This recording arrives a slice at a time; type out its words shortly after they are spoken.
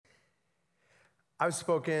I've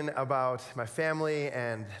spoken about my family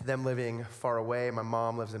and them living far away. My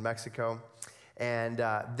mom lives in Mexico. And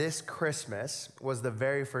this Christmas was the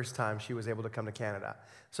very first time she was able to come to Canada.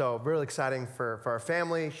 So really exciting for our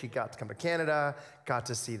family. She got to come to Canada, got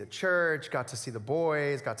to see the church, got to see the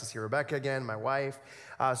boys, got to see Rebecca again, my wife.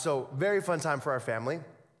 So very fun time for our family.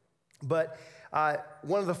 But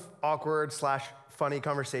one of the awkward/funny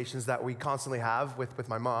conversations that we constantly have with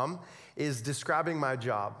my mom is describing my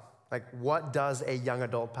job. Like, what does a young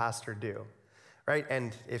adult pastor do? Right?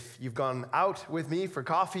 And if you've gone out with me for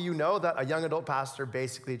coffee, you know that a young adult pastor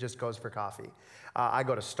basically just goes for coffee. I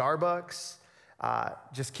go to Starbucks.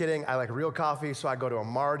 Just kidding. I like real coffee, so I go to a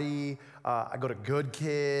Marty. I go to Good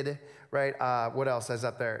Kid, right? What else is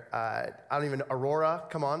up there? Aurora,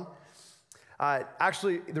 come on.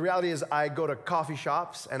 Actually, the reality is I go to coffee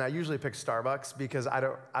shops, and I usually pick Starbucks because I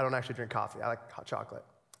don't actually drink coffee. I like hot chocolate.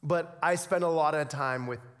 But I spend a lot of time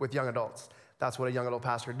with young adults. That's what a young adult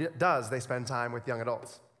pastor does. They spend time with young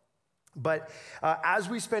adults. But as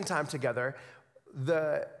we spend time together,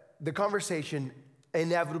 the conversation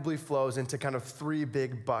inevitably flows into kind of three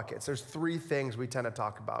big buckets. There's three things we tend to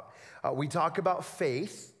talk about. We talk about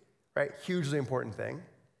faith, right? Hugely important thing.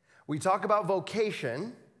 We talk about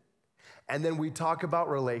vocation, and then we talk about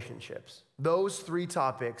relationships. Those three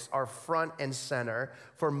topics are front and center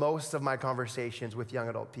for most of my conversations with young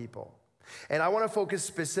adult people. And I want to focus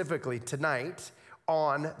specifically tonight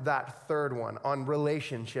on that third one, on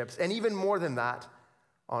relationships, and even more than that,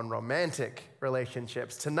 on romantic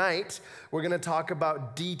relationships. Tonight, we're going to talk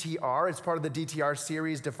about DTR. It's part of the DTR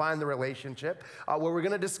series, Define the Relationship, where we're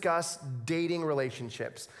going to discuss dating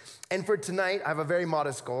relationships. And for tonight, I have a very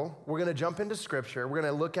modest goal. We're going to jump into scripture. We're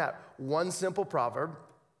going to look at one simple proverb,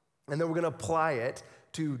 and then we're going to apply it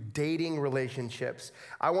to dating relationships.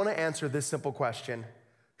 I want to answer this simple question: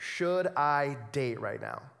 should I date right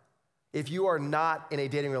now? If you are not in a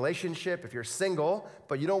dating relationship, if you're single,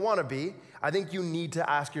 but you don't want to be, I think you need to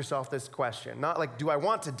ask yourself this question. Not like, do I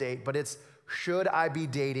want to date, but it's, should I be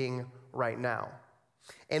dating right now?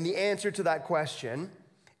 And the answer to that question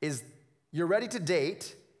is, you're ready to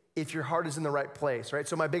date if your heart is in the right place, right?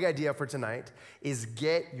 So my big idea for tonight is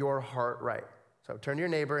get your heart right. So turn to your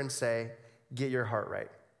neighbor and say, get your heart right.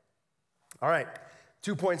 All right,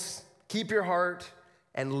 2 points. Keep your heart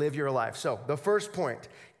and live your life. So the first point,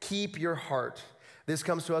 keep your heart. This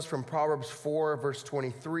comes to us from Proverbs 4, verse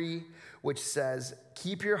 23, which says,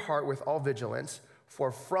 keep your heart with all vigilance,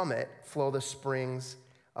 for from it flow the springs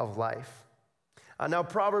of life. Now,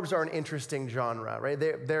 Proverbs are an interesting genre, right?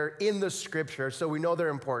 They're in the scripture, so we know they're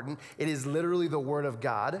important. It is literally the word of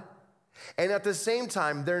God. And at the same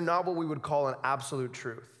time, they're not what we would call an absolute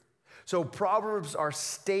truth. So Proverbs are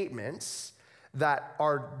statements that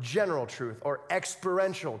are general truth or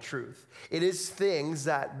experiential truth. It is things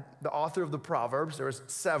that the author of the Proverbs, there was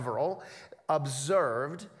several,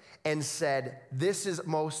 observed and said, this is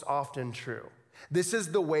most often true. This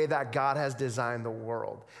is the way that God has designed the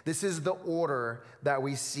world. This is the order that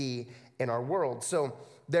we see in our world. So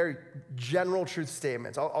they're general truth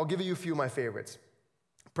statements. I'll give you a few of my favorites.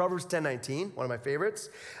 Proverbs 10:19, one of my favorites.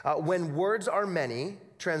 When words are many,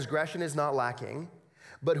 transgression is not lacking,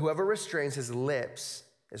 but whoever restrains his lips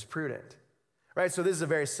is prudent. Right? So this is a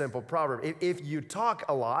very simple proverb. If you talk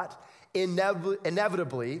a lot,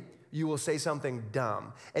 inevitably, you will say something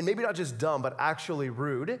dumb. And maybe not just dumb, but actually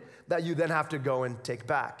rude, that you then have to go and take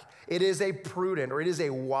back. It is a prudent, or it is a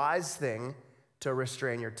wise thing to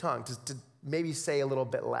restrain your tongue, to maybe say a little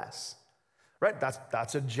bit less. Right?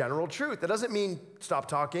 That's a general truth. That doesn't mean stop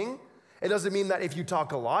talking. It doesn't mean that if you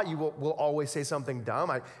talk a lot, you will always say something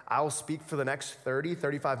dumb. I'll speak for the next 30,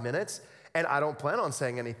 35 minutes, and I don't plan on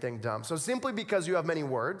saying anything dumb. So simply because you have many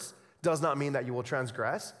words does not mean that you will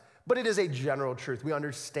transgress, but it is a general truth. We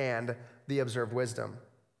understand the observed wisdom.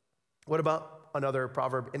 What about another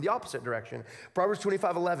proverb in the opposite direction? Proverbs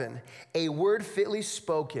 25:11, a word fitly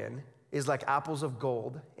spoken is like apples of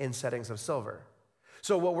gold in settings of silver.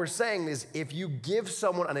 So what we're saying is, if you give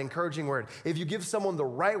someone an encouraging word, if you give someone the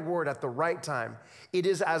right word at the right time, it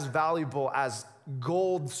is as valuable as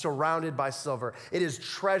gold surrounded by silver. It is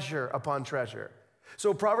treasure upon treasure.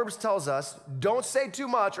 So Proverbs tells us, don't say too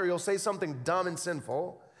much or you'll say something dumb and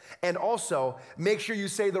sinful. And also, make sure you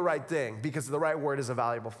say the right thing, because the right word is a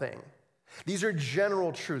valuable thing. These are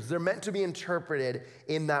general truths. They're meant to be interpreted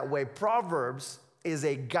in that way. Proverbs is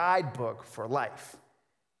a guidebook for life.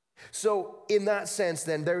 So in that sense,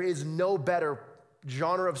 then, there is no better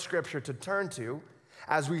genre of scripture to turn to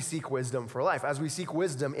as we seek wisdom for life, as we seek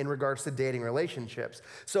wisdom in regards to dating relationships.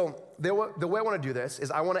 So the way I want to do this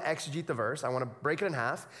is I want to exegete the verse, I want to break it in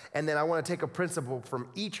half, and then I want to take a principle from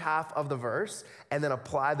each half of the verse and then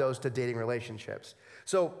apply those to dating relationships.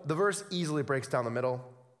 So the verse easily breaks down the middle.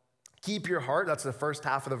 Keep your heart, that's the first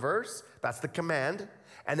half of the verse, that's the command,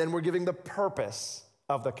 and then we're giving the purpose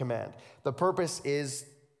of the command. The purpose is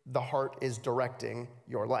the heart is directing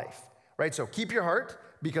your life, right? So keep your heart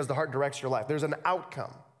because the heart directs your life. There's an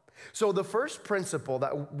outcome. So the first principle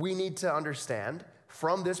that we need to understand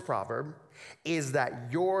from this proverb is that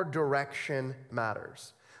your direction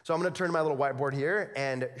matters. So I'm going to turn to my little whiteboard here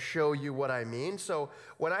and show you what I mean. So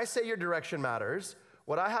when I say your direction matters,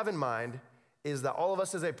 what I have in mind is that all of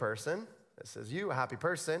us as a person, this is you, a happy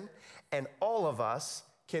person, and all of us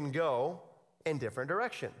can go in different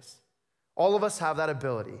directions. All of us have that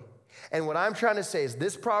ability. And what I'm trying to say is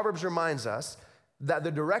this Proverbs reminds us that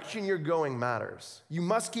the direction you're going matters. You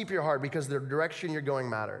must keep your heart because the direction you're going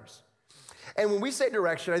matters. And when we say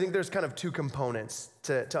direction, I think there's kind of two components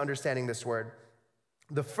to understanding this word.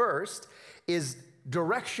 The first is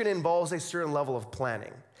direction involves a certain level of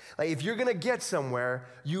planning. Like if you're gonna get somewhere,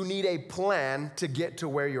 you need a plan to get to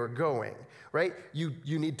where you're going, right?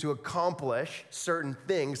 You need to accomplish certain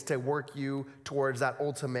things to work you towards the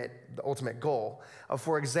ultimate goal.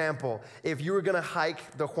 For example, if you were gonna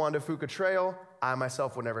hike the Juan de Fuca Trail, I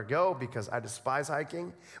myself would never go because I despise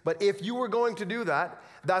hiking. But if you were going to do that,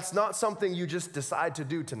 that's not something you just decide to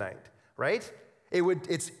do tonight, right?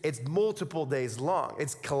 It's multiple days long.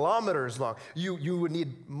 It's kilometers long. You would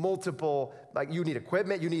need multiple, you need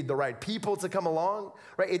equipment, you need the right people to come along,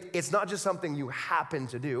 right? It's not just something you happen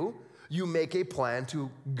to do. You make a plan to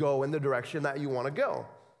go in the direction that you want to go.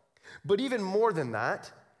 But even more than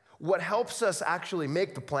that, what helps us actually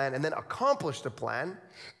make the plan and then accomplish the plan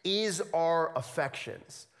is our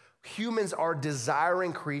affections. Humans are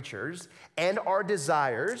desiring creatures, and our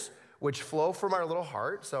desires, which flow from our little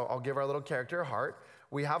heart. So I'll give our little character a heart.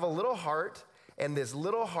 We have a little heart, and this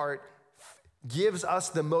little heart gives us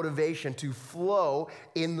the motivation to flow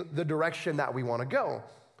in the direction that we want to go.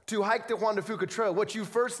 To hike the Juan de Fuca Trail, what you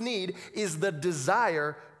first need is the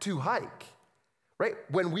desire to hike, right?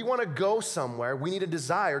 When we want to go somewhere, we need a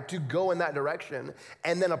desire to go in that direction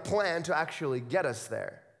and then a plan to actually get us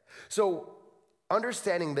there. So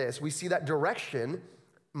understanding this, we see that direction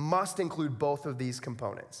must include both of these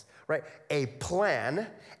components, right? A plan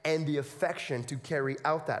and the affection to carry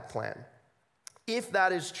out that plan. If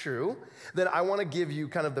that is true, then I want to give you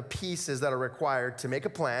kind of the pieces that are required to make a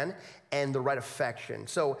plan and the right affection.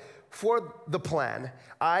 So for the plan,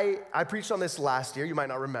 I preached on this last year, you might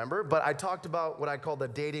not remember, but I talked about what I call the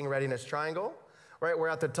dating readiness triangle, right? Where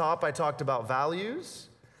at the top I talked about values,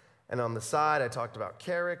 and on the side I talked about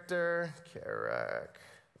character,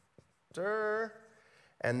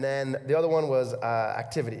 and then the other one was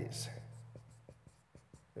activities.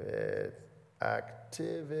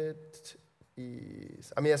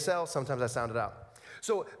 I'm ESL, sometimes I sound it out.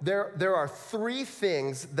 So there are three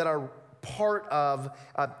things that are part of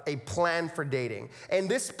a plan for dating. And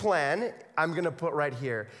this plan, I'm gonna put right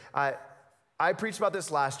here. I preached about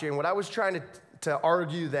this last year, and what I was trying to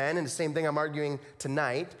argue then, and the same thing I'm arguing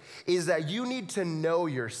tonight, is that you need to know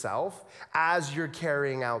yourself as you're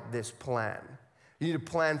carrying out this plan. You need a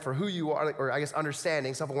plan for who you are, or I guess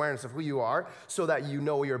understanding, self-awareness of who you are, so that you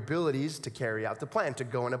know your abilities to carry out the plan, to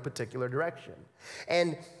go in a particular direction.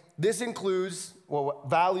 And this includes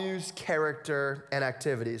values, character, and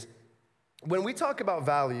activities. When we talk about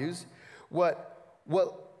values, what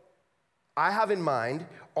I have in mind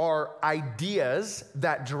are ideas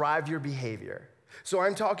that drive your behavior. So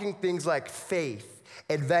I'm talking things like faith,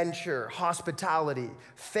 adventure, hospitality,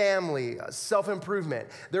 family, self-improvement.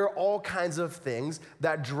 There are all kinds of things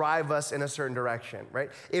that drive us in a certain direction,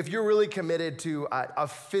 right? If you're really committed to a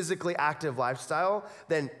physically active lifestyle,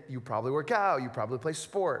 then you probably work out, you probably play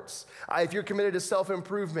sports. If you're committed to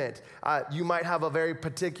self-improvement, you might have a very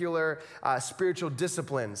particular spiritual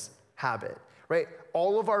disciplines habit, right?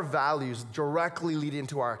 All of our values directly lead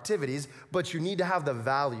into our activities, but you need to have the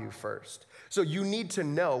value first. So you need to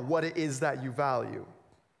know what it is that you value.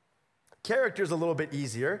 Character is a little bit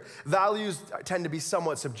easier. Values tend to be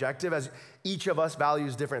somewhat subjective, as each of us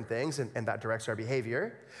values different things, and that directs our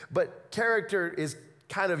behavior. But character is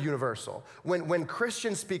kind of universal. When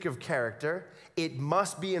Christians speak of character, it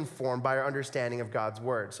must be informed by our understanding of God's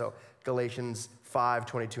word. So Galatians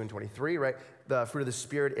 5:22 and 23, right? The fruit of the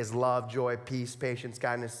Spirit is love, joy, peace, patience,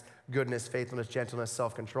 kindness, goodness, faithfulness, gentleness,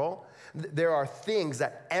 self-control. There are things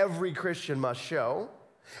that every Christian must show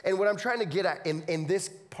And what I'm trying to get at in this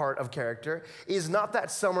part of character is not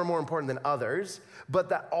that some are more important than others, but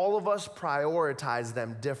that all of us prioritize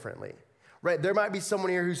them differently, right? There might be someone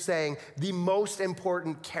here who's saying the most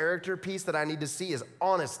important character piece that I need to see is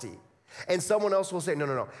honesty. And someone else will say,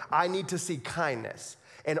 no, I need to see kindness.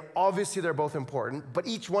 And obviously they're both important, but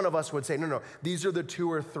each one of us would say, no, these are the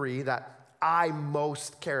 2 or 3 that I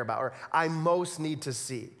most care about or I most need to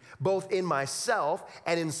see, both in myself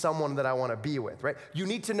and in someone that I want to be with, right? You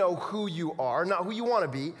need to know who you are, not who you want to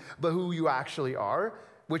be, but who you actually are,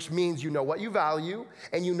 which means you know what you value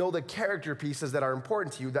and you know the character pieces that are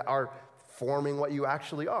important to you that are forming what you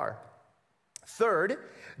actually are. Third,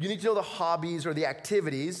 you need to know the hobbies or the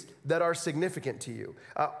activities that are significant to you.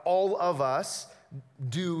 All of us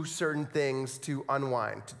do certain things to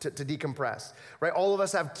unwind, to decompress, right? All of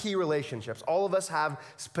us have key relationships. All of us have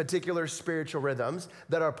particular spiritual rhythms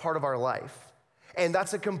that are part of our life. And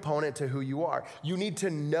that's a component to who you are. You need to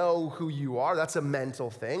know who you are. That's a mental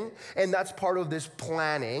thing. And that's part of this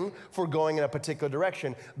planning for going in a particular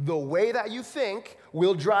direction. The way that you think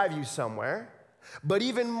will drive you somewhere. But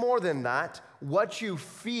even more than that, what you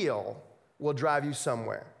feel will drive you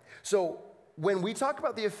somewhere. So when we talk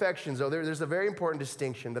about the affections, though, there's a very important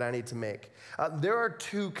distinction that I need to make. There are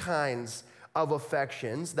 2 kinds of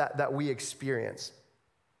affections that we experience.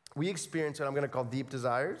 We experience what I'm going to call deep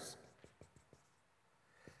desires,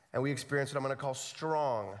 and we experience what I'm going to call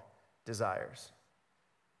strong desires.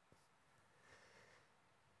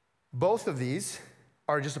 Both of these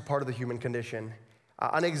are just a part of the human condition.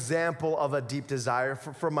 An example of a deep desire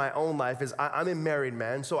for my own life is I'm a married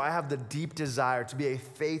man, so I have the deep desire to be a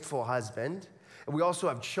faithful husband. And we also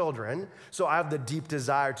have children, so I have the deep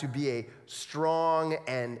desire to be a strong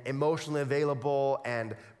and emotionally available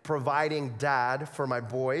and providing dad for my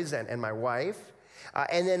boys and my wife.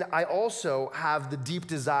 And then I also have the deep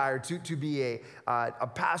desire to be a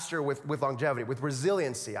pastor with longevity, with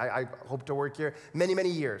resiliency. I hope to work here many, many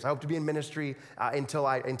years. I hope to be in ministry until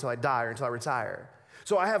I die or until I retire.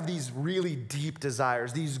 So I have these really deep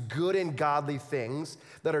desires, these good and godly things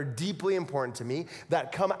that are deeply important to me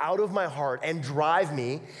that come out of my heart and drive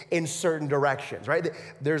me in certain directions, right?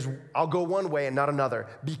 I'll go one way and not another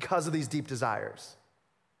because of these deep desires.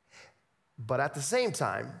 But at the same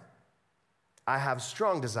time, I have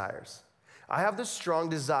strong desires. I have the strong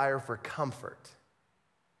desire for comfort.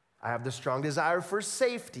 I have the strong desire for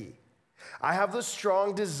safety. I have the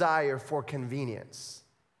strong desire for convenience.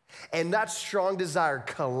 And that strong desire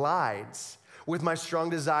collides with my strong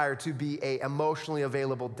desire to be an emotionally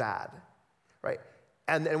available dad, right?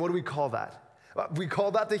 And what do we call that? We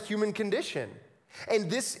call that the human condition.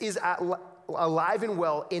 And this is alive and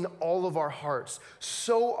well in all of our hearts.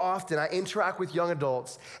 So often I interact with young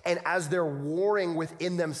adults, and as they're warring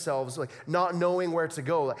within themselves, like not knowing where to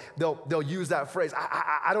go, they'll use that phrase,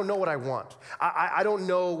 I don't know what I want. I don't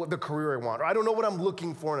know the career I want, or I don't know what I'm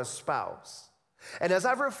looking for in a spouse. And as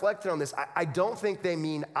I've reflected on this, I don't think they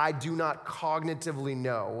mean I do not cognitively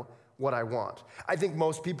know what I want. I think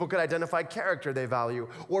most people could identify character they value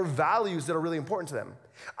or values that are really important to them.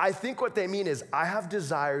 I think what they mean is I have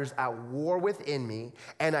desires at war within me,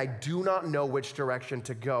 and I do not know which direction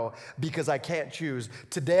to go because I can't choose.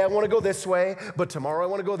 Today I want to go this way, but tomorrow I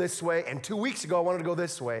want to go this way, and 2 weeks ago I wanted to go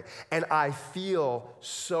this way, and I feel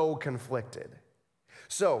so conflicted.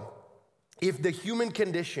 So, if the human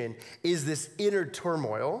condition is this inner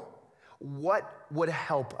turmoil, what would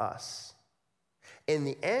help us? And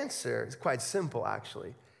the answer is quite simple,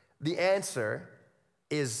 actually. The answer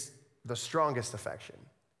is the strongest affection.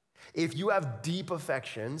 If you have deep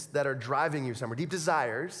affections that are driving you somewhere, deep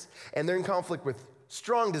desires, and they're in conflict with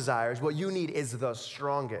strong desires, what you need is the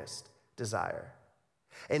strongest desire.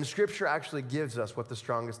 And Scripture actually gives us what the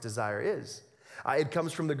strongest desire is. It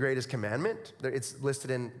comes from the greatest commandment. It's listed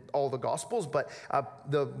in all the Gospels, but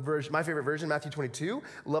my favorite version, Matthew 22,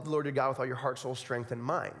 love the Lord your God with all your heart, soul, strength, and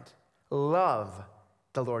mind. Love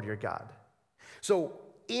the Lord your God. So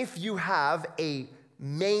if you have a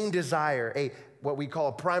main desire, what we call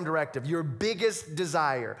a prime directive, your biggest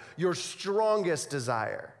desire, your strongest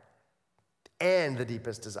desire, and the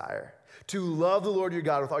deepest desire, to love the Lord your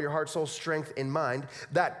God with all your heart, soul, strength, and mind,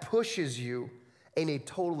 that pushes you in a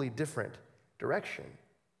totally different direction.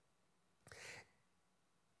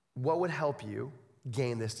 What would help you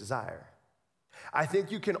gain this desire? I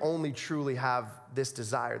think you can only truly have this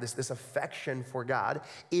desire, this affection for God,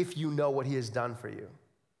 if you know what He has done for you.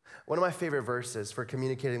 One of my favorite verses for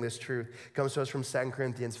communicating this truth comes to us from 2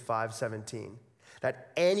 Corinthians 5:17,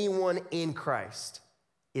 that anyone in Christ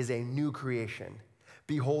is a new creation.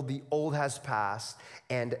 Behold, the old has passed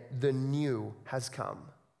and the new has come.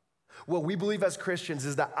 What we believe as Christians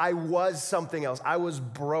is that I was something else. I was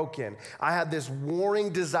broken. I had this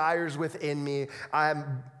warring desires within me.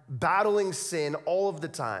 I'm battling sin all of the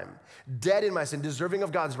time, dead in my sin, deserving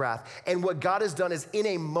of God's wrath. And what God has done is in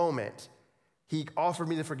a moment, he offered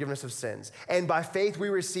me the forgiveness of sins. And by faith, we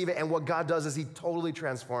receive it. And what God does is he totally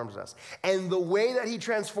transforms us. And the way that he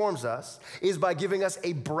transforms us is by giving us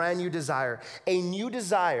a brand new desire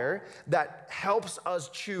that helps us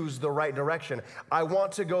choose the right direction. I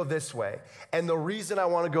want to go this way. And the reason I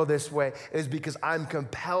want to go this way is because I'm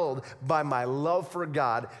compelled by my love for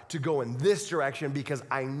God to go in this direction because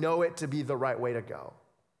I know it to be the right way to go.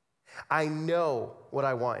 I know what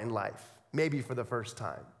I want in life, maybe for the first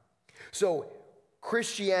time. So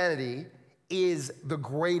Christianity is the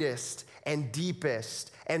greatest and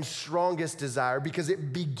deepest and strongest desire because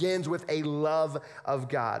it begins with a love of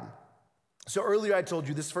God. So earlier I told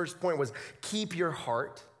you this first point was keep your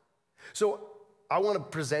heart. So I want to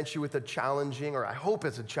present you with a challenging, or I hope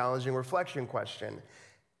it's a challenging reflection question.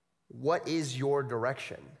 What is your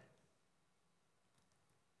direction?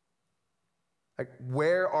 Like,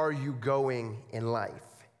 where are you going in life?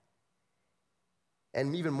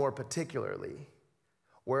 And even more particularly,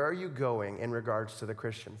 where are you going in regards to the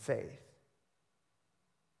Christian faith?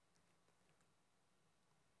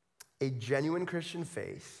 A genuine Christian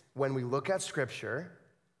faith, when we look at Scripture,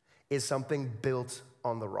 is something built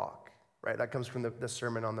on the rock, right? That comes from the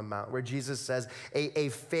Sermon on the Mount, where Jesus says a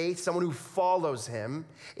faith, someone who follows him,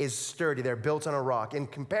 is sturdy. They're built on a rock in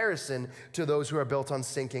comparison to those who are built on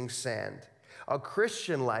sinking sand. A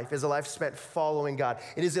Christian life is a life spent following God.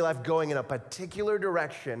 It is a life going in a particular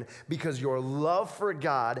direction because your love for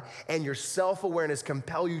God and your self-awareness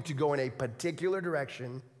compel you to go in a particular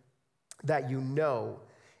direction that you know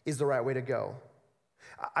is the right way to go.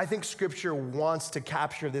 I think Scripture wants to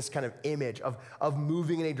capture this kind of image of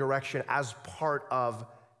moving in a direction as part of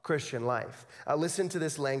Christian life. Listen to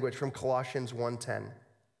this language from Colossians 1:10.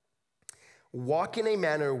 Walk in a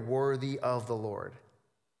manner worthy of the Lord.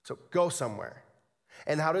 So go somewhere.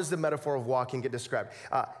 And how does the metaphor of walking get described?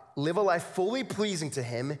 Live a life fully pleasing to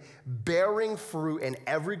him, bearing fruit in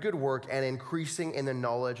every good work and increasing in the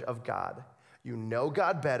knowledge of God. You know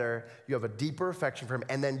God better, you have a deeper affection for him,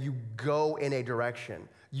 and then you go in a direction.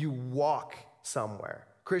 You walk somewhere.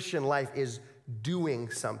 Christian life is doing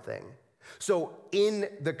something. So in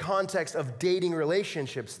the context of dating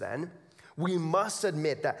relationships then, we must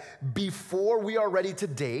admit that before we are ready to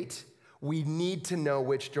date, we need to know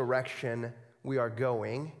which direction we are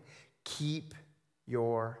going. Keep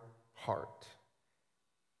your heart.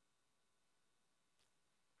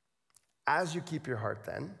 As you keep your heart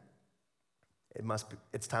then,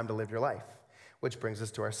 it's time to live your life. Which brings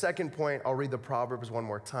us to our second point. I'll read the Proverbs one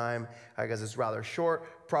more time because it's rather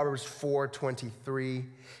short. Proverbs 4:23.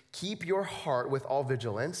 Keep your heart with all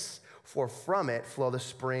vigilance, for from it flow the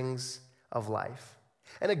springs of life.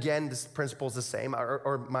 And again, this principle is the same,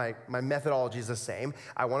 or my methodology is the same.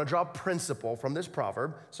 I want to draw a principle from this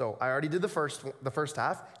proverb. So I already did the first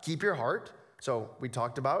half, keep your heart. So we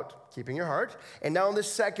talked about keeping your heart. And now in the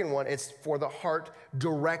second one, it's for the heart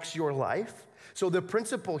directs your life. So the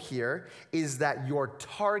principle here is that your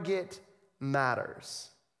target matters.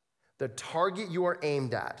 The target you are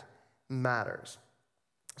aimed at matters.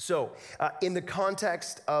 So in the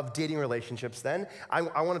context of dating relationships then, I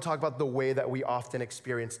want to talk about the way that we often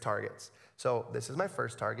experience targets. So this is my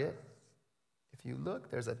first target. If you look,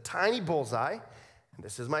 there's a tiny bullseye, and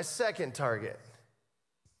this is my second target.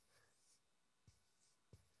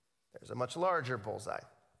 There's a much larger bullseye.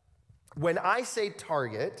 When I say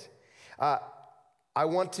target, I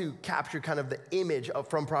want to capture kind of the image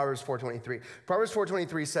from Proverbs 4:23. Proverbs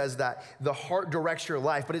 4:23 says that the heart directs your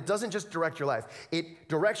life, but it doesn't just direct your life. It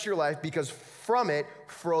directs your life because from it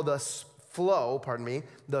flow the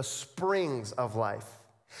springs of life.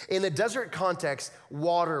 In the desert context,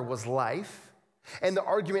 water was life. And the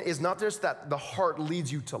argument is not just that the heart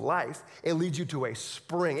leads you to life, it leads you to a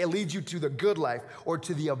spring. It leads you to the good life or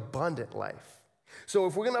to the abundant life. So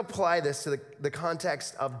if we're going to apply this to the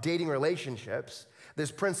context of dating relationships,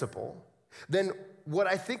 this principle, then what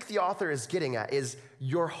I think the author is getting at is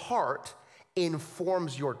your heart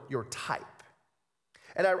informs your type.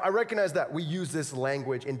 And I recognize that we use this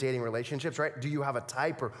language in dating relationships, right? Do you have a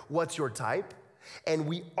type, or what's your type? And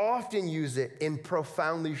we often use it in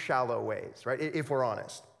profoundly shallow ways, right? If we're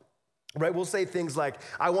honest, right? We'll say things like,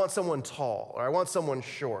 I want someone tall, or I want someone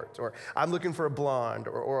short, or I'm looking for a blonde,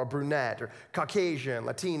 or a brunette, or Caucasian,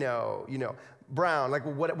 Latino, brown, like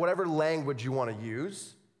whatever language you want to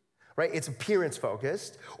use. right? It's appearance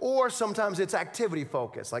focused, or sometimes it's activity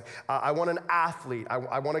focused. Like, I want an athlete,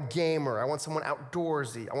 I want a gamer, I want someone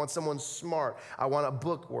outdoorsy, I want someone smart, I want a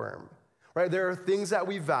bookworm, right? There are things that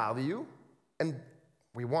we value, and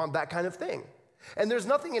we want that kind of thing. And there's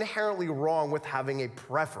nothing inherently wrong with having a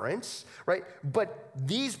preference, right? But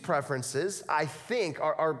these preferences, I think,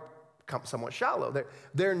 are somewhat shallow.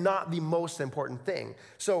 They're not the most important thing.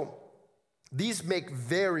 So these make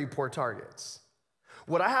very poor targets.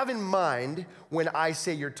 What I have in mind when I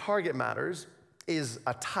say your target matters is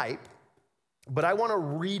a type, but I want to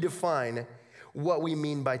redefine what we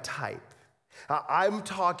mean by type. I'm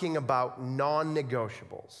talking about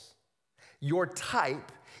non-negotiables. Your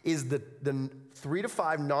type is the 3 to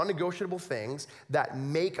 5 non-negotiable things that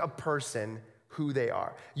make a person who they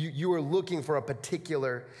are. You are looking for a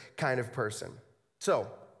particular kind of person. So,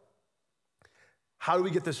 how do we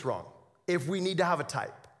get this wrong? If we need to have a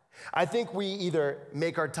type, I think we either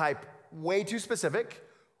make our type way too specific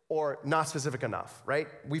or not specific enough, right?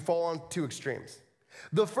 We fall on two extremes.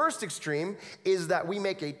 The first extreme is that we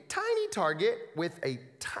make a tiny target with a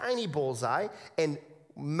tiny bullseye and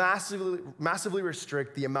massively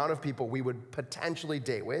restrict the amount of people we would potentially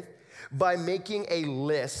date with by making a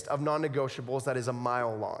list of non-negotiables that is a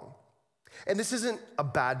mile long. And this isn't a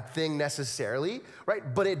bad thing necessarily,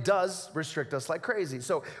 right? But it does restrict us like crazy.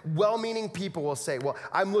 So well-meaning people will say, well,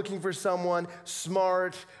 I'm looking for someone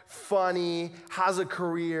smart, funny, has a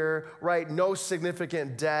career, right? No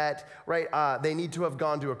significant debt, right? They need to have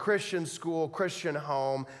gone to a Christian school, Christian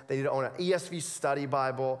home. They need to own an ESV study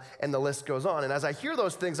Bible, and the list goes on. And as I hear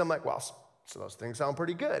those things, I'm like, well, so those things sound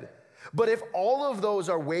pretty good. But if all of those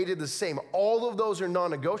are weighted the same, all of those are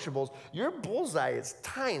non-negotiables, your bullseye is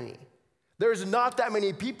tiny. There's not that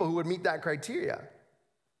many people who would meet that criteria.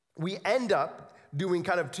 We end up doing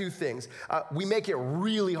kind of two things. We make it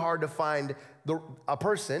really hard to find a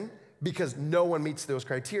person because no one meets those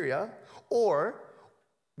criteria. Or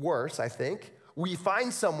worse, I think, we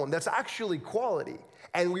find someone that's actually quality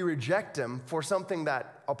and we reject them for something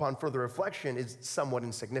that, upon further reflection, is somewhat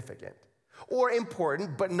insignificant. Or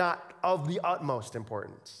important, but not of the utmost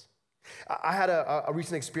importance. I had a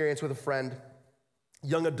recent experience with a friend,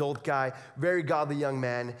 young adult guy, very godly young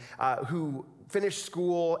man, who finished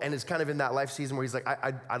school and is kind of in that life season where he's like,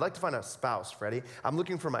 I'd like to find a spouse, Freddie. I'm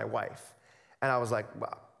looking for my wife. And I was like,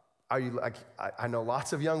 well, are you like, I know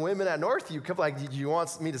lots of young women at North. You do you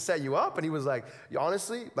want me to set you up? And he was like,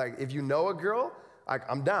 honestly, like if you know a girl,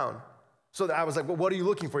 I'm down. So I was like, well, what are you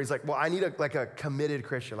looking for? He's like, well, I need a committed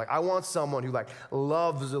Christian. Like, I want someone who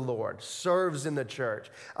loves the Lord, serves in the church,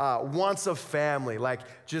 wants a family,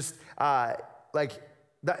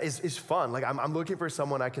 that is fun. Like, I'm looking for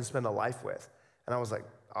someone I can spend a life with. And I was like,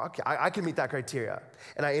 okay, I can meet that criteria.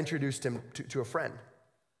 And I introduced him to a friend.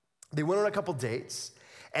 They went on a couple dates.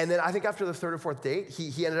 And then I think after the third or fourth date,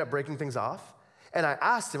 he ended up breaking things off. And I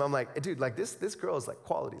asked him, I'm like, dude, like this girl is like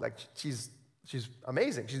quality. Like, she's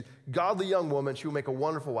amazing. She's a godly young woman. She will make a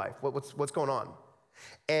wonderful wife. What's going on?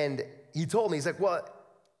 And he told me, he's like, well,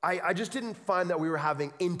 I just didn't find that we were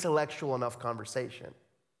having intellectual enough conversation.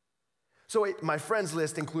 So my friends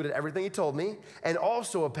list included everything he told me, and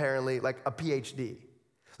also apparently like a PhD.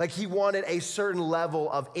 Like he wanted a certain level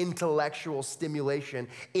of intellectual stimulation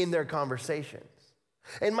in their conversations.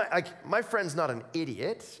 And my friend's not an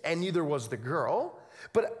idiot, and neither was the girl,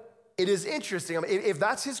 but it is interesting. I mean, if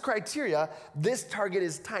that's his criteria, this target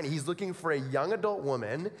is tiny. He's looking for a young adult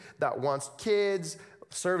woman that wants kids,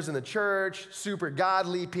 serves in the church, super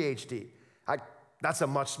godly, PhD. That's a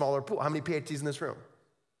much smaller pool. How many PhDs in this room?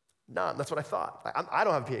 None. That's what I thought. I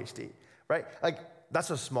don't have a PhD, right? Like, that's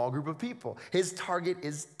a small group of people. His target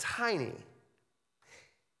is tiny.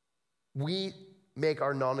 We make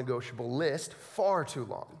our non-negotiable list far too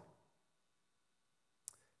long.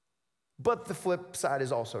 But the flip side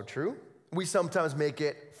is also true. We sometimes make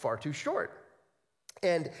it far too short.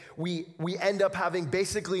 And we end up having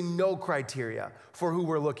basically no criteria for who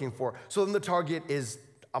we're looking for. So then the target is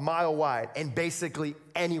a mile wide, and basically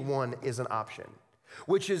anyone is an option.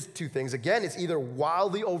 Which is two things. Again, it's either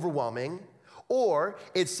wildly overwhelming, or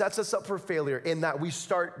it sets us up for failure in that we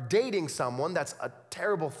start dating someone that's a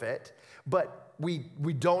terrible fit, but we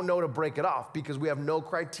don't know to break it off because we have no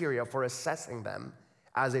criteria for assessing them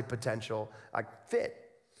as a potential fit.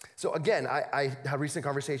 So again, I had a recent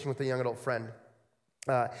conversation with a young adult friend,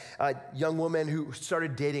 a young woman who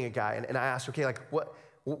started dating a guy, and I asked her, okay, like what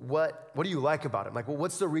do you like about him? Like, well,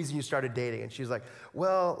 what's the reason you started dating? And she's like,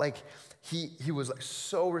 well, like he was like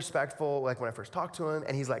so respectful, like when I first talked to him,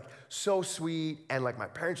 and he's like so sweet, and like my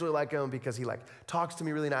parents really like him because he like talks to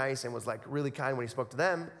me really nice and was like really kind when he spoke to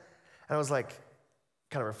them. And I was like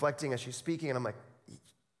kind of reflecting as she's speaking, and I'm like,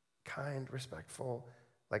 kind, respectful,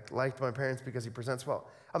 liked by my parents because he presents well.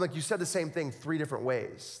 I'm like, you said the same thing 3 different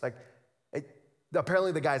ways.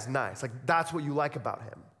 Apparently the guy's nice. That's what you like about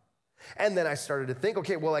him. And then I started to think,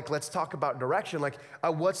 okay, well, let's talk about direction.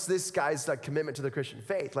 What's this guy's commitment to the Christian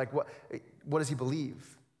faith? What does he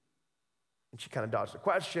believe? And she kind of dodged the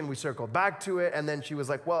question. We circled back to it. And then she was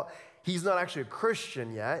like, well, he's not actually a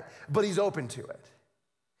Christian yet, but he's open to it.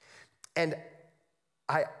 And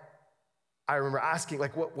I remember asking,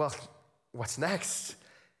 what's next?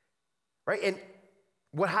 Right? And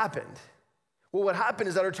what happened? Well, what happened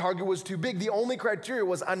is that our target was too big. The only criteria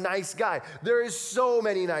was a nice guy. There is so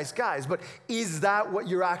many nice guys, but is that what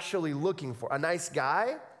you're actually looking for? A nice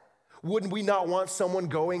guy? Wouldn't we not want someone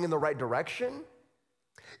going in the right direction?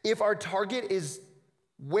 If our target is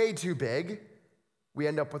way too big, we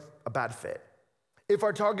end up with a bad fit. If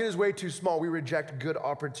our target is way too small, we reject good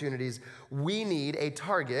opportunities. We need a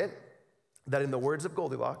target that, in the words of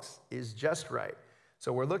Goldilocks, is just right.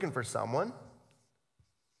 So we're looking for someone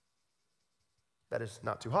that is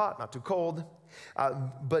not too hot, not too cold,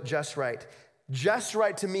 but just right. Just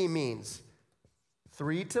right to me means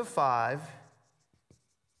 3 to 5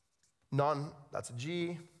 that's a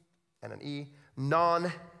G and an E,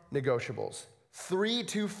 non-negotiables. 3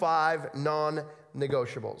 to 5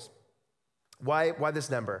 non-negotiables. Why this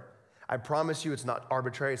number? I promise you it's not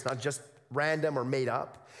arbitrary. It's not just random or made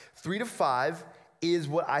up. 3 to 5 is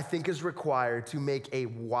what I think is required to make a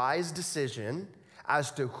wise decision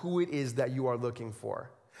as to who it is that you are looking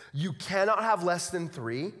for. You cannot have less than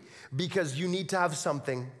 3 because you need to have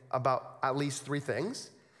something about at least 3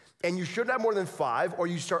 things. And you shouldn't have more than 5 or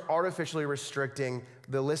you start artificially restricting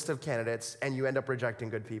the list of candidates and you end up rejecting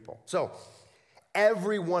good people. So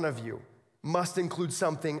every one of you must include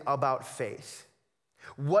something about faith.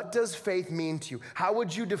 What does faith mean to you? How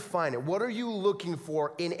would you define it? What are you looking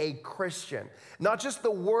for in a Christian? Not just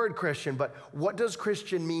the word Christian, but what does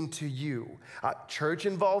Christian mean to you? Church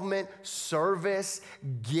involvement, service,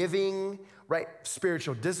 giving, right?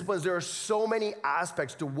 Spiritual disciplines. There are so many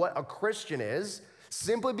aspects to what a Christian is.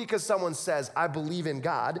 Simply because someone says, I believe in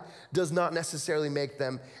God, does not necessarily make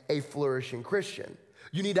them a flourishing Christian.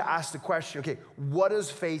 You need to ask the question, okay, what does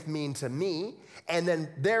faith mean to me? And then,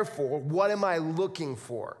 therefore, what am I looking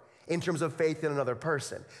for in terms of faith in another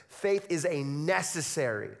person? Faith is a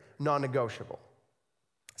necessary, non-negotiable.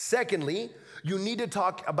 Secondly, you need to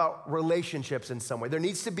talk about relationships in some way. There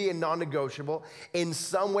needs to be a non-negotiable in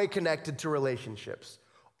some way connected to relationships.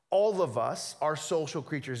 All of us are social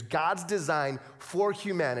creatures. God's design for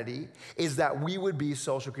humanity is that we would be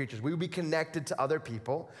social creatures. We would be connected to other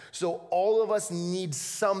people. So all of us need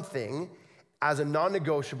something as a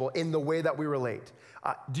non-negotiable in the way that we relate.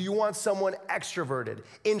 Do you want someone extroverted,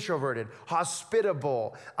 introverted,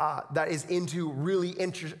 hospitable, that is into really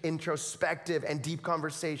introspective and deep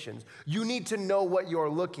conversations? You need to know what you're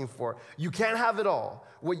looking for. You can't have it all.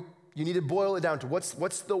 You need to boil it down to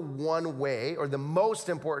what's the one way or the most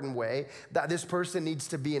important way that this person needs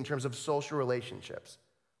to be in terms of social relationships.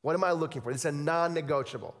 What am I looking for? It's a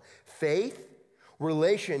non-negotiable. Faith,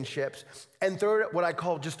 relationships, and third, what I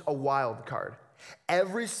call just a wild card.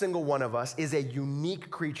 Every single one of us is a unique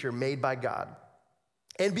creature made by God.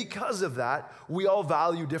 And because of that, we all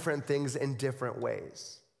value different things in different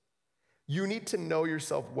ways. You need to know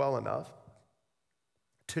yourself well enough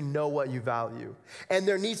to know what you value. And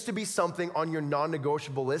there needs to be something on your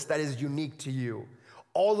non-negotiable list that is unique to you.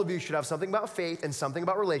 All of you should have something about faith and something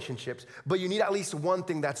about relationships, but you need at least one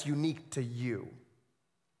thing that's unique to you.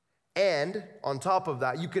 And on top of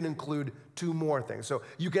that, you can include 2 more things. So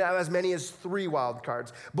you can have as many as 3 wild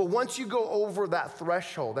cards. But once you go over that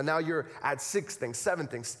threshold, and now you're at 6 things, 7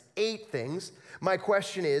 things, 8 things, my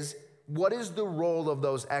question is, what is the role of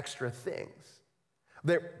those extra things?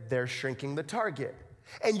 They're shrinking the target.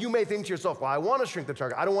 And you may think to yourself, well, I want to shrink the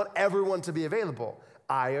target. I don't want everyone to be available.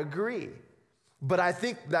 I agree. But I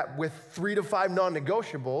think that with 3 to 5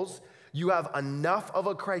 non-negotiables, you have enough of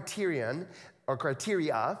a criterion or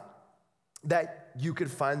criteria that you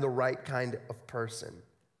could find the right kind of person.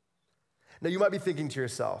 Now, you might be thinking to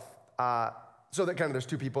yourself, so that there's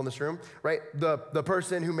 2 people in this room, right? The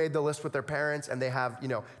person who made the list with their parents and they have,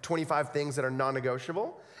 25 things that are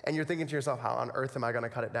non-negotiable. And you're thinking to yourself, how on earth am I going to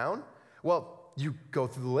cut it down? Well, you go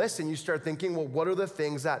through the list and you start thinking, well, what are the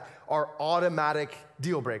things that are automatic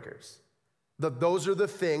deal breakers? Those are the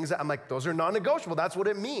things that I'm like, those are non-negotiable. That's what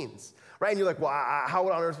it means, right? And you're like, well, how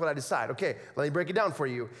on earth would I decide? Okay, let me break it down for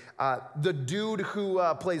you. The dude who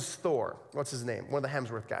plays Thor, what's his name? One of the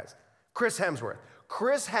Hemsworth guys. Chris Hemsworth.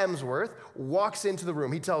 Chris Hemsworth walks into the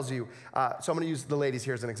room. He tells you, so I'm going to use the ladies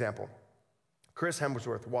here as an example. Chris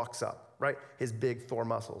Hemsworth walks up, right? His big Thor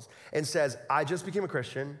muscles, and says, I just became a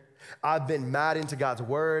Christian. I've been mad into God's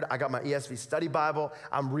word. I got my ESV study Bible.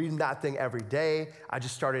 I'm reading that thing every day. I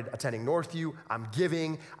just started attending Northview. I'm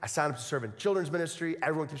giving. I signed up to serve in children's ministry.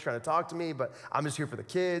 Everyone keeps trying to talk to me, but I'm just here for the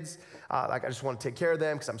kids. I just want to take care of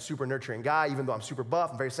them because I'm a super nurturing guy, even though I'm super buff.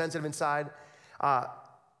 I'm very sensitive inside. Are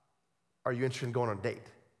you interested in going on a date?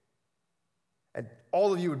 And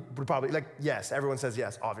all of you would probably, yes, everyone says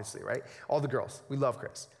yes, obviously, right? All the girls, we love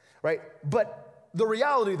Chris, right? But the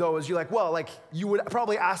reality, though, is you would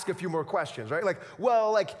probably ask a few more questions, right?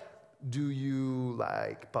 Do you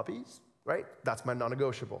like puppies, right? That's my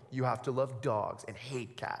non-negotiable. You have to love dogs and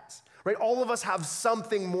hate cats, right? All of us have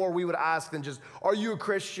something more we would ask than just, are you a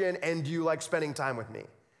Christian and do you like spending time with me,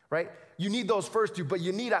 right? You need those first two, but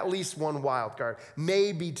you need at least one wild card,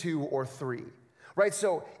 maybe two or three, right?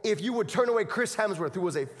 So if you would turn away Chris Hemsworth, who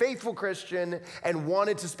was a faithful Christian and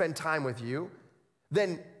wanted to spend time with you,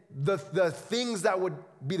 then the things that would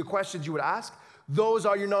be the questions you would ask, those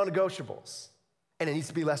are your non-negotiables. And it needs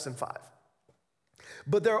to be less than 5.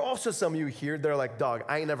 But there are also some of you here that are like, dog,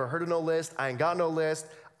 I ain't never heard of no list. I ain't got no list.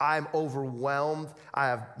 I'm overwhelmed. I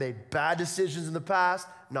have made bad decisions in the past.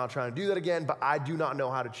 Not trying to do that again, but I do not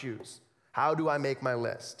know how to choose. How do I make my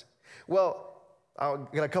list? Well, I'll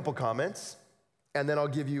get a couple comments, and then I'll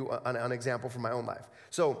give you an example from my own life.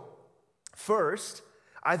 So first,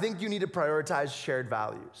 I think you need to prioritize shared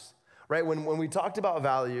values, right? When we talked about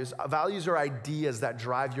values are ideas that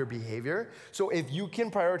drive your behavior. So if you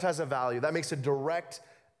can prioritize a value, that makes a direct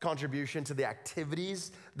contribution to the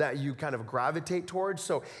activities that you kind of gravitate towards.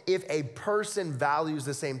 So if a person values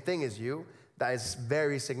the same thing as you, that is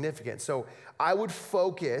very significant. So I would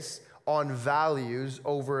focus on values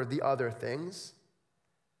over the other things.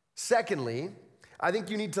 Secondly, I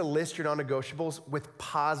think you need to list your non-negotiables with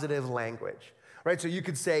positive language. Right, so you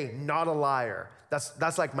could say, not a liar.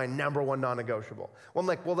 That's like my number one non-negotiable. Well, I'm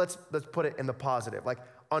like, let's put it in the positive, like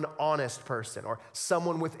an honest person or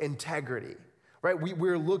someone with integrity, right?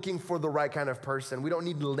 We're looking for the right kind of person. We don't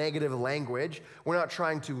need negative language. We're not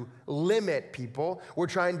trying to limit people. We're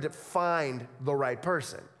trying to find the right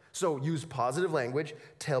person. So use positive language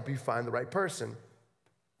to help you find the right person.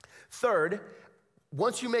 Third,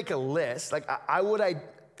 once you make a list, I would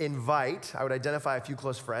identify a few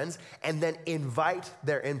close friends and then invite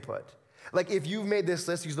their input. Like if you've made this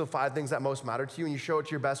list, these are the 5 things that most matter to you, and you show it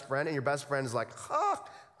to your best friend, and your best friend is like,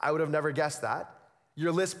 I would have never guessed that.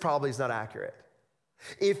 Your list probably is not accurate.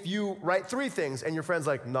 If you write 3 things and your friend's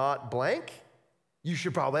like, not blank, you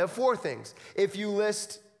should probably have 4 things. If you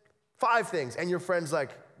list 5 things and your friend's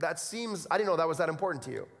like, I didn't know that was that important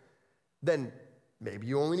to you, then maybe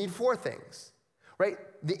you only need 4 things. Right?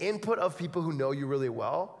 The input of people who know you really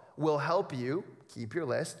well will help you keep your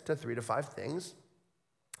list to 3 to 5 things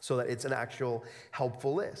so that it's an actual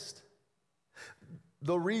helpful list.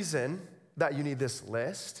 The reason that you need this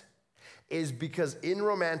list is because in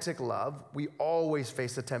romantic love, we always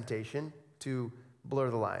face the temptation to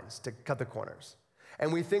blur the lines, to cut the corners.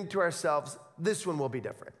 And we think to ourselves, this one will be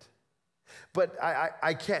different. But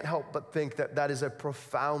I can't help but think that is a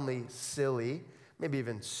profoundly silly, maybe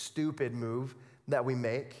even stupid move that we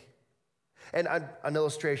make. And an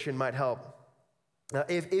illustration might help.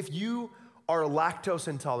 If you are lactose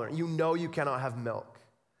intolerant, you know you cannot have milk.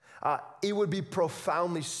 It would be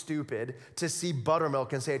profoundly stupid to see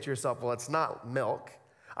buttermilk and say to yourself, well, it's not milk.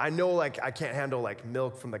 I know I can't handle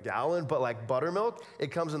milk from the gallon, but buttermilk,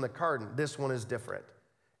 it comes in the carton. This one is different.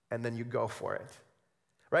 And then you go for it,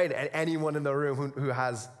 right? And anyone in the room who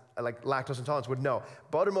has lactose intolerance would know,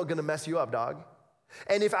 buttermilk gonna mess you up, dog.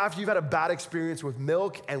 And if after you've had a bad experience with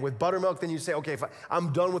milk and with buttermilk, then you say, okay,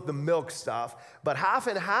 I'm done with the milk stuff, but half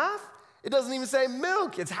and half, it doesn't even say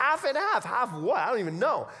milk. It's half and half. Half what? I don't even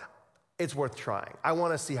know. It's worth trying. I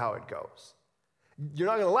want to see how it goes. You're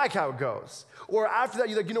not going to like how it goes. Or after that,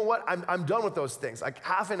 you're like, you know what? I'm done with those things.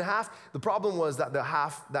 Half and half. The problem was that the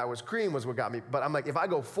half that was cream was what got me. But I'm like, if I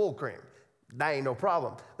go full cream, that ain't no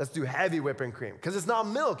problem. Let's do heavy whipping cream because it's not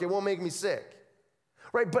milk. It won't make me sick.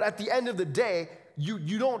 Right? But at the end of the day,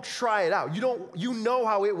 you don't try it out. You know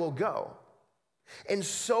how it will go. And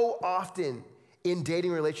so often in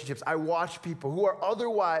dating relationships, I watch people who are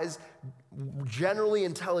otherwise generally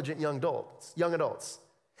intelligent young adults,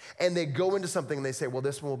 and they go into something and they say, well,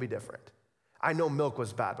 this one will be different. I know milk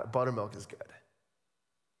was bad, but buttermilk is good.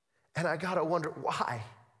 And I gotta wonder, why?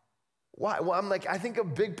 Why? Well, I'm like, I think a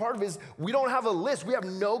big part of it is we don't have a list. We have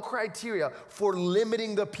no criteria for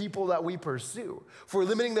limiting the people that we pursue, for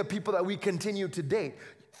limiting the people that we continue to date.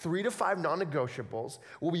 3 to 5 non-negotiables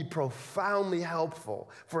will be profoundly helpful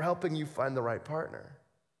for helping you find the right partner.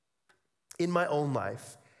 In my own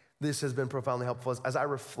life, this has been profoundly helpful as I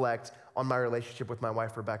reflect on my relationship with my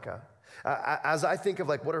wife, Rebecca. As I think of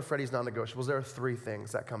like, what are Freddie's non-negotiables, there are three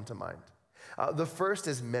things that come to mind. The first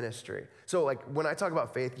is ministry. So like when I talk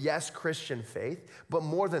about faith, yes, Christian faith, but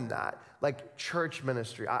more than that, like church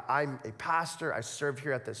ministry. I'm a pastor, I serve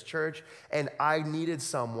here at this church, and I needed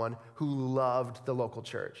someone who loved the local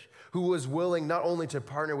church, who was willing not only to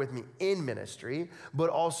partner with me in ministry, but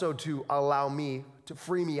also to allow me, to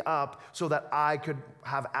free me up so that I could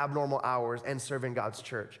have abnormal hours and serve in God's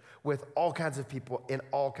church with all kinds of people in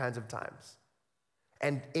all kinds of times.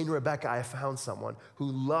 And in Rebecca, I found someone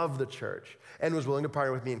who loved the church and was willing to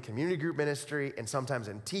partner with me in community group ministry and sometimes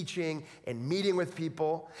in teaching and meeting with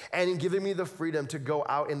people and in giving me the freedom to go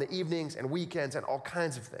out in the evenings and weekends and all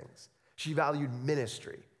kinds of things. She valued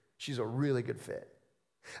ministry. She's a really good fit.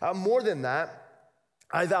 More than that,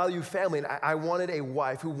 I value family, and I wanted a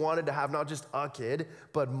wife who wanted to have not just a kid,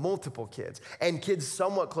 but multiple kids, and kids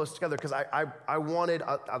somewhat close together, because I wanted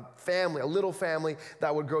a family, a little family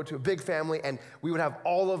that would grow to a big family, and we would have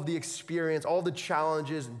all of the experience, all the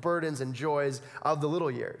challenges, burdens, and joys of the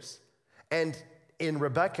little years. And in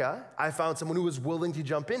Rebecca, I found someone who was willing to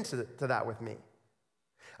jump into that with me.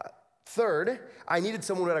 Third, I needed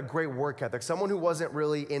someone who had a great work ethic, someone who wasn't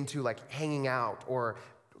really into like hanging out or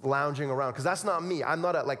lounging around, because that's not me. I'm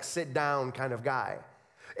not a like sit down kind of guy.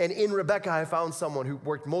 And in Rebecca, I found someone who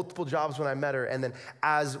worked multiple jobs when I met her, and then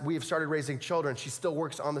as we've started raising children, she still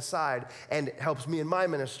works on the side and helps me in my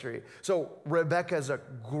ministry. So Rebecca is a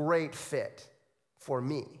great fit for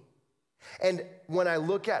me. And when I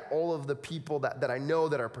look at all of the people that I know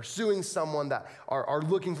that are pursuing someone, that are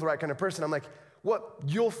looking for the right kind of person, I'm like, what?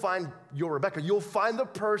 You'll find your Rebecca. You'll find the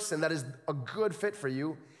person that is a good fit for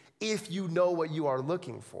you if you know what you are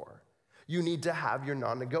looking for. You need to have your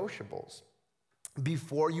non-negotiables.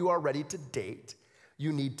 Before you are ready to date,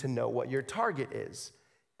 you need to know what your target is.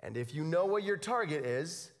 And if you know what your target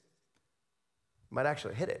is, you might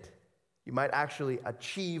actually hit it. You might actually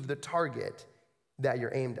achieve the target that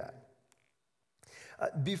you're aimed at.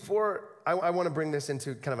 I want to bring this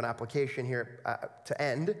into kind of an application here to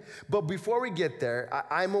end, but before we get there,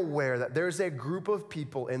 I'm aware that there's a group of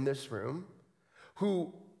people in this room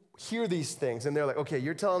who hear these things and they're like, okay,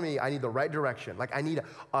 you're telling me I need the right direction. Like I need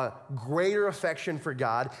a greater affection for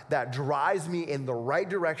God that drives me in the right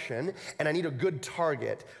direction, and I need a good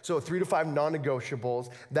target. So 3 to 5 non-negotiables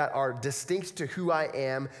that are distinct to who I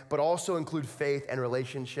am, but also include faith and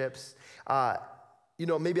relationships.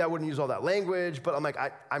 Maybe I wouldn't use all that language, but I'm like,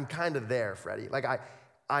 I'm kind of there, Freddie. Like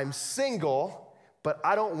I'm single, but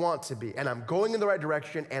I don't want to be, and I'm going in the right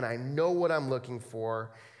direction, and I know what I'm looking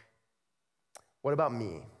for. What about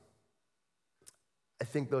me? I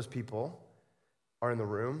think those people are in the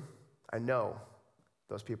room. I know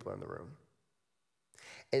those people are in the room.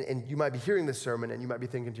 And you might be hearing this sermon and you might be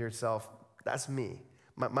thinking to yourself, that's me.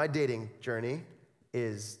 My dating journey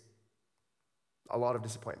is a lot of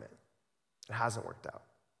disappointment. It hasn't worked out.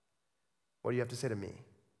 What do you have to say to me?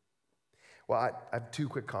 Well, I have 2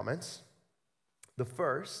 quick comments. The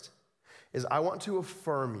first is I want to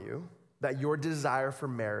affirm you that your desire for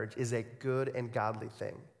marriage is a good and godly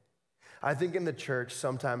thing. I think in the church,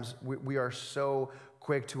 sometimes we are so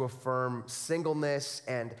quick to affirm singleness,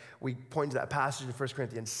 and we point to that passage in 1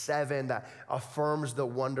 Corinthians 7 that affirms the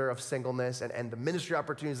wonder of singleness and the ministry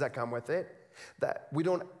opportunities that come with it, that we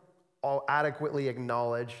don't all adequately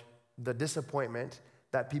acknowledge the disappointment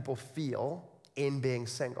that people feel in being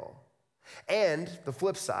single. And the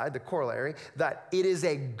flip side, the corollary, that it is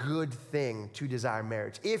a good thing to desire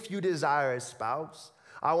marriage. If you desire a spouse,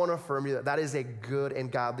 I want to affirm you that that is a good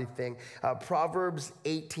and godly thing. Proverbs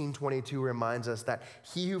 18:22 reminds us that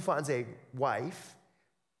he who finds a wife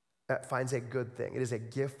finds a good thing. It is a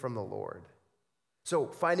gift from the Lord. So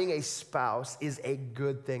finding a spouse is a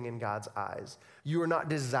good thing in God's eyes. You are not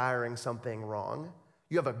desiring something wrong.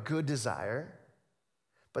 You have a good desire.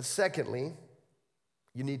 But secondly,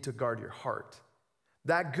 you need to guard your heart.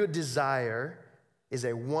 That good desire is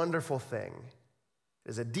a wonderful thing.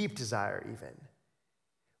 It is a deep desire even.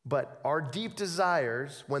 But our deep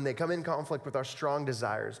desires, when they come in conflict with our strong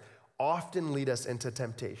desires, often lead us into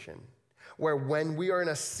temptation, where when we are in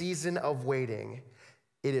a season of waiting,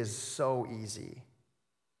 it is so easy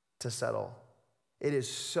to settle. It is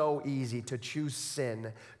so easy to choose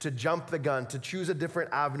sin, to jump the gun, to choose a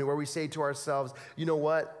different avenue where we say to ourselves, you know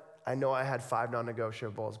what? I know I had 5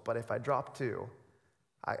 non-negotiables, but if I drop 2,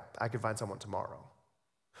 I could find someone tomorrow.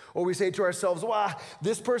 Or we say to ourselves, wow,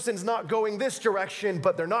 this person's not going this direction,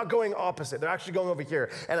 but they're not going opposite. They're actually going over here.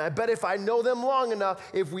 And I bet if I know them long enough,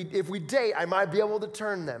 if we date, I might be able to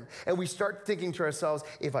turn them. And we start thinking to ourselves,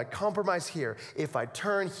 if I compromise here, if I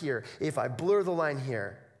turn here, if I blur the line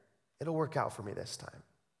here, It'll work out for me this time.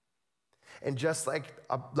 And just like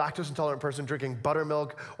a lactose intolerant person drinking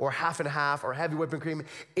buttermilk or half and half or heavy whipping cream,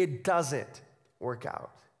 it doesn't work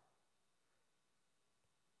out.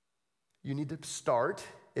 You need to start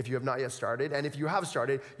if you have not yet started. And if you have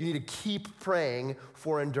started, you need to keep praying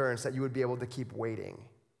for endurance that you would be able to keep waiting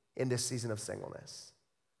in this season of singleness.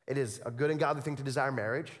 It is a good and godly thing to desire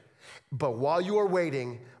marriage. But while you are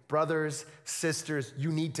waiting, brothers, sisters,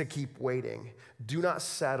 you need to keep waiting. Do not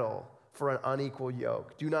settle for an unequal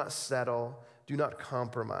yoke. Do not settle. Do not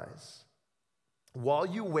compromise. While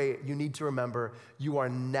you wait, you need to remember you are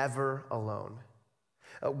never alone.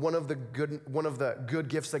 One of the good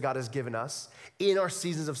gifts that God has given us in our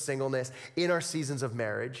seasons of singleness, in our seasons of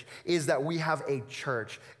marriage, is that we have a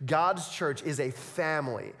church. God's church is a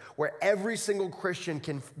family where every single Christian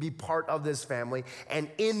can be part of this family,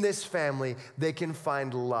 and in this family, they can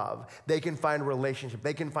find love, they can find relationship,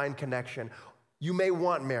 they can find connection. You may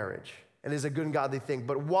want marriage, and it is a good and godly thing,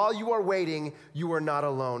 but while you are waiting, you are not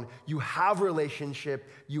alone. You have relationship,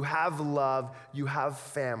 you have love, you have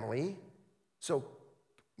family. So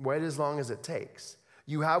wait as long as it takes.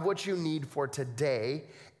 You have what you need for today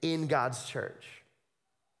in God's church.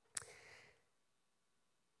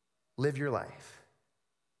 Live your life.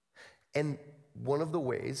 And one of the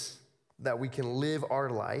ways that we can live our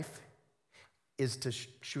life is to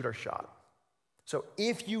shoot our shot. So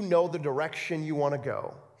if you know the direction you want to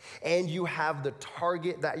go and you have the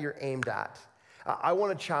target that you're aimed at, I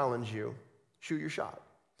want to challenge you, shoot your shot.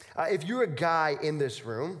 If you're a guy in this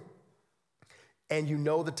room, and you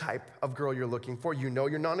know the type of girl you're looking for, you know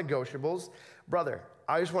your non-negotiables, brother,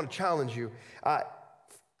 I just want to challenge you.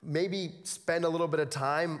 Maybe spend a little bit of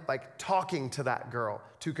time like talking to that girl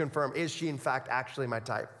to confirm, is she in fact actually my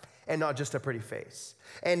type? And not just a pretty face.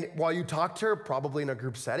 And while you talk to her, probably in a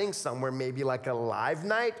group setting, somewhere maybe like a live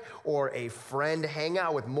night or a friend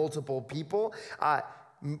hangout with multiple people,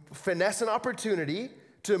 finesse an opportunity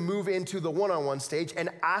to move into the one-on-one stage and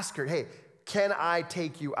ask her, hey, can I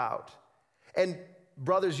take you out? And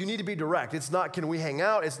brothers, you need to be direct. It's not, can we hang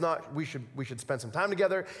out? It's not, we should spend some time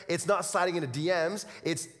together. It's not sliding into DMs.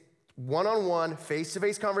 It's one-on-one,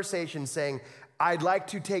 face-to-face conversation saying, I'd like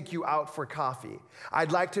to take you out for coffee.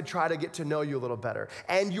 I'd like to try to get to know you a little better.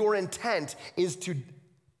 And your intent is to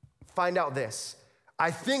find out this.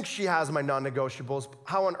 I think she has my non-negotiables.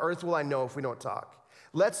 How on earth will I know if we don't talk?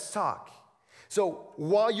 Let's talk. So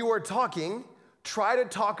while you are talking, try to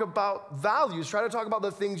talk about values. Try to talk about the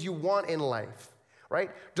things you want in life, right?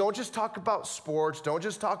 Don't just talk about sports. Don't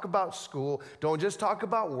just talk about school. Don't just talk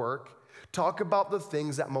about work. Talk about the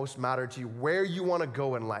things that most matter to you, where you want to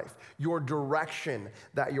go in life, your direction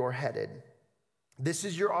that you're headed. This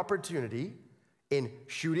is your opportunity in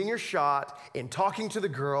shooting your shot, in talking to the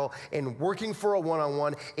girl, in working for a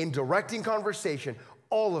one-on-one, in directing conversation.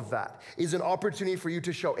 All of that is an opportunity for you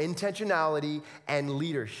to show intentionality and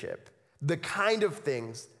leadership. The kind of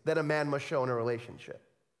things that a man must show in a relationship.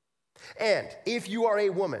 And if you are a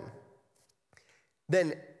woman,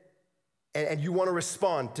 then, and you want to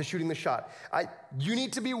respond to shooting the shot, you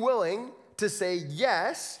need to be willing to say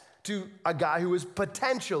yes to a guy who is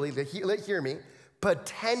potentially, hear me,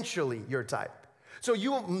 potentially your type. So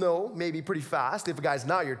you will know maybe pretty fast if a guy's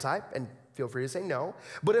not your type, and feel free to say no.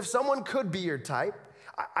 But if someone could be your type,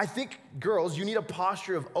 I think, girls, you need a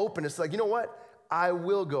posture of openness. Like, you know what? I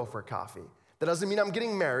will go for coffee. That doesn't mean I'm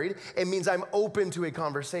getting married. It means I'm open to a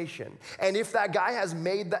conversation. And if that guy has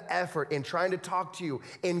made the effort in trying to talk to you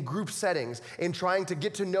in group settings, in trying to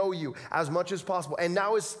get to know you as much as possible, and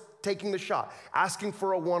now is taking the shot, asking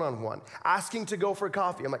for a one-on-one, asking to go for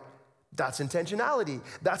coffee, I'm like, that's intentionality.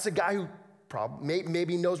 That's a guy who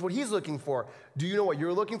maybe knows what he's looking for. Do you know what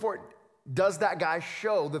you're looking for? Does that guy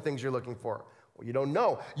show the things you're looking for? Well, you don't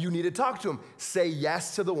know. You need to talk to him. Say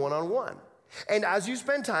yes to the one-on-one. And as you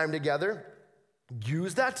spend time together,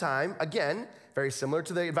 use that time, again, very similar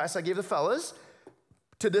to the advice I gave the fellas,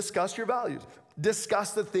 to discuss your values.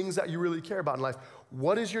 Discuss the things that you really care about in life.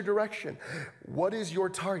 What is your direction? What is your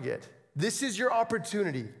target? This is your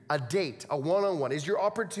opportunity. A date, a one-on-one is your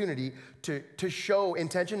opportunity to show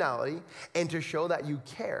intentionality and to show that you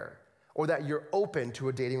care or that you're open to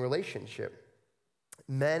a dating relationship.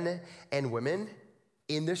 Men and women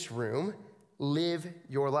in this room, live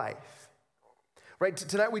your life. Right,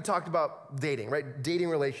 tonight we talked about dating, right? Dating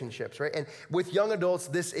relationships, right? And with young adults,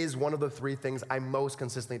 this is one of the three things I most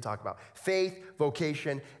consistently talk about. Faith,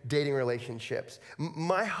 vocation, dating relationships.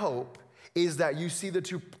 My hope is that you see the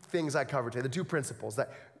two things I covered today, the two principles,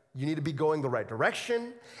 that you need to be going the right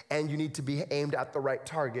direction and you need to be aimed at the right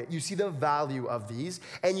target. You see the value of these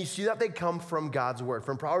and you see that they come from God's word,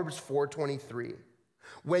 from Proverbs 4:23.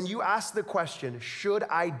 When you ask the question, should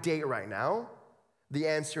I date right now? The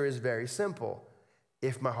answer is very simple.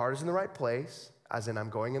 If my heart is in the right place, as in I'm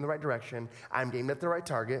going in the right direction, I'm aimed at the right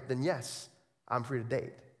target, then yes, I'm free to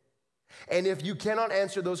date. And if you cannot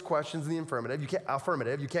answer those questions in the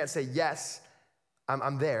affirmative, you can't say, yes,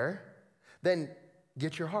 I'm there, then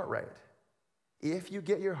get your heart right. If you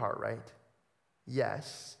get your heart right,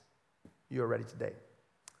 yes, you are ready to date.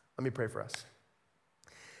 Let me pray for us.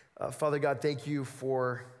 Father God, thank you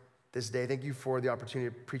for this day. Thank you for the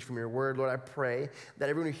opportunity to preach from your word. Lord, I pray that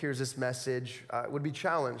everyone who hears this message would be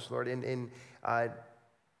challenged, Lord, in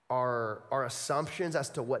our assumptions as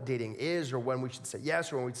to what dating is or when we should say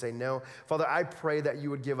yes or when we'd say no. Father, I pray that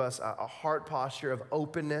you would give us a heart posture of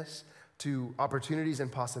openness to opportunities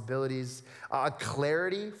and possibilities, a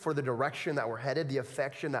clarity for the direction that we're headed, the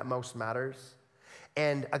affection that most matters,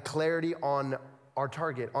 and a clarity on our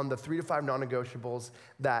target, on the 3 to 5 non-negotiables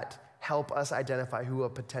that help us identify who a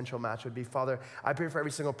potential match would be. Father, I pray for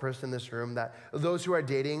every single person in this room that those who are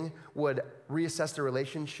dating would reassess their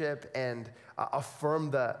relationship and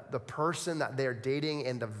affirm the person that they're dating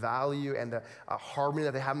and the value and the harmony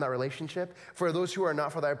that they have in that relationship. For those who are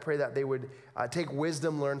not, Father, I pray that they would take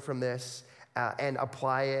wisdom learned from this and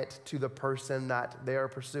apply it to the person that they are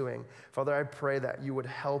pursuing. Father, I pray that you would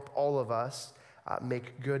help all of us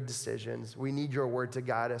make good decisions. We need your word to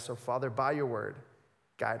guide us. So Father, by your word,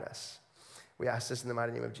 guide us. We ask this in the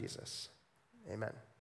mighty name of Jesus. Amen.